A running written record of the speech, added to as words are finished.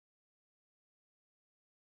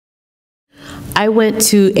I went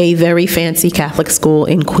to a very fancy Catholic school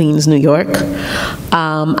in Queens, New York.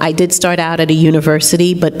 I did start out at a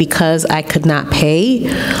university, but because I could not pay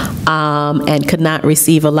and could not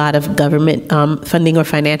receive a lot of government funding or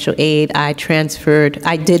financial aid, I transferred.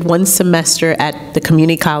 I did one semester at the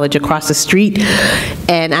community college across the street,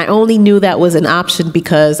 and I only knew that was an option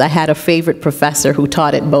because I had a favorite professor who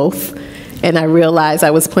taught at both. And I realized I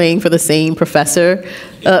was paying for the same professor,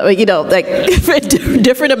 you know, like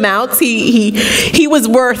different amounts. He was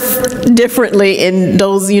worth differently in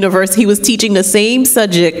those universities. He was teaching the same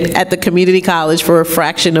subject at the community college for a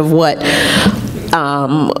fraction of what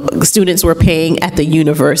students were paying at the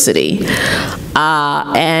university.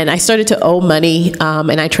 And I started to owe money,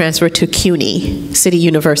 and I transferred to CUNY, City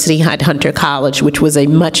University at Hunter College, which was a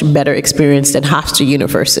much better experience than Hofstra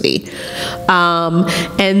University.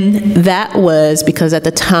 And that was because at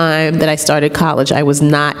the time that I started college, I was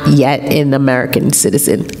not yet an American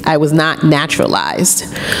citizen. I was not naturalized.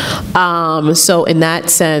 So in that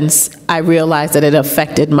sense, I realized that it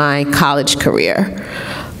affected my college career.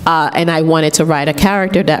 And I wanted to write a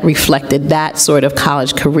character that reflected that sort of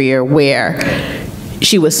college career where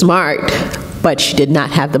she was smart, but she did not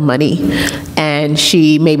have the money, and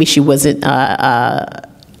maybe she wasn't a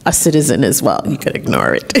citizen as well. You could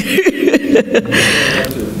ignore it.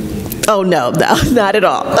 Oh, no, not at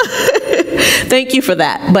all. Thank you for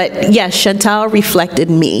that. But yes, Chantal reflected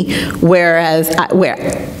me, where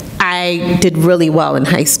I did really well in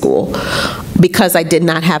high school because I did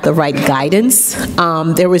not have the right guidance.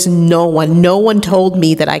 There was no one told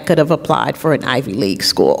me that I could have applied for an Ivy League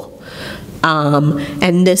school.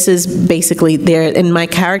 And this is basically there, and my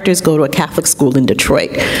characters go to a Catholic school in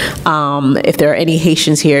Detroit. If there are any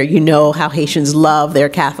Haitians here, you know how Haitians love their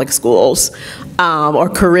Catholic schools, or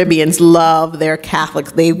Caribbeans love their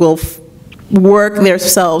Catholics. They will work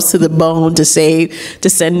themselves to the bone to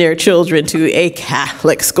send their children to a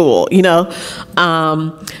Catholic school, you know?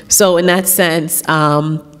 So in that sense,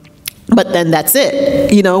 but then that's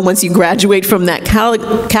it. You know, once you graduate from that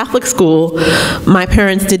Catholic school, my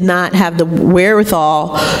parents did not have the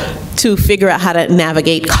wherewithal to figure out how to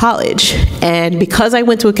navigate college. And because I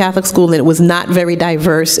went to a Catholic school and it was not very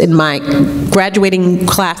diverse, in my graduating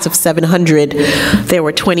class of 700, there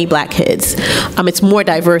were 20 black kids. It's more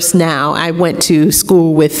diverse now. I went to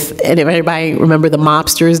school with, and if anybody remember the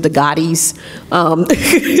mobsters, the Gottis,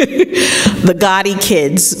 the Gotti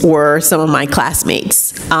kids were some of my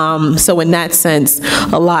classmates. So in that sense,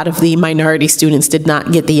 a lot of the minority students did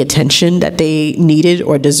not get the attention that they needed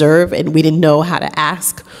or deserve, and we didn't know how to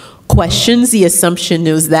ask questions. The assumption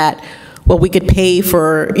was that, well, we could pay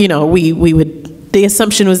for, you know, the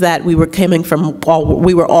assumption was that we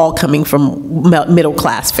were all coming from middle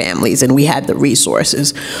class families and we had the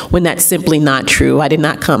resources, when that's simply not true. I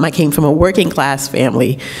came from a working class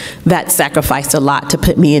family that sacrificed a lot to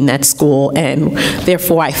put me in that school, and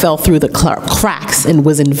therefore I fell through the cracks and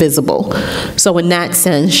was invisible. So in that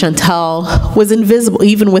sense, Chantal was invisible,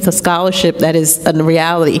 even with a scholarship that is a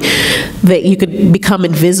reality, that you could become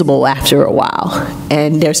invisible after a while,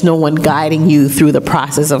 and there's no one guiding you through the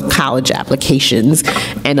process of college application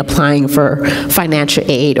and applying for financial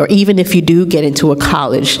aid, or even if you do get into a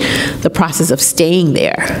college, the process of staying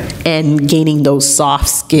there and gaining those soft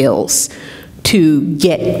skills to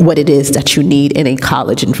get what it is that you need in a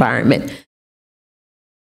college environment.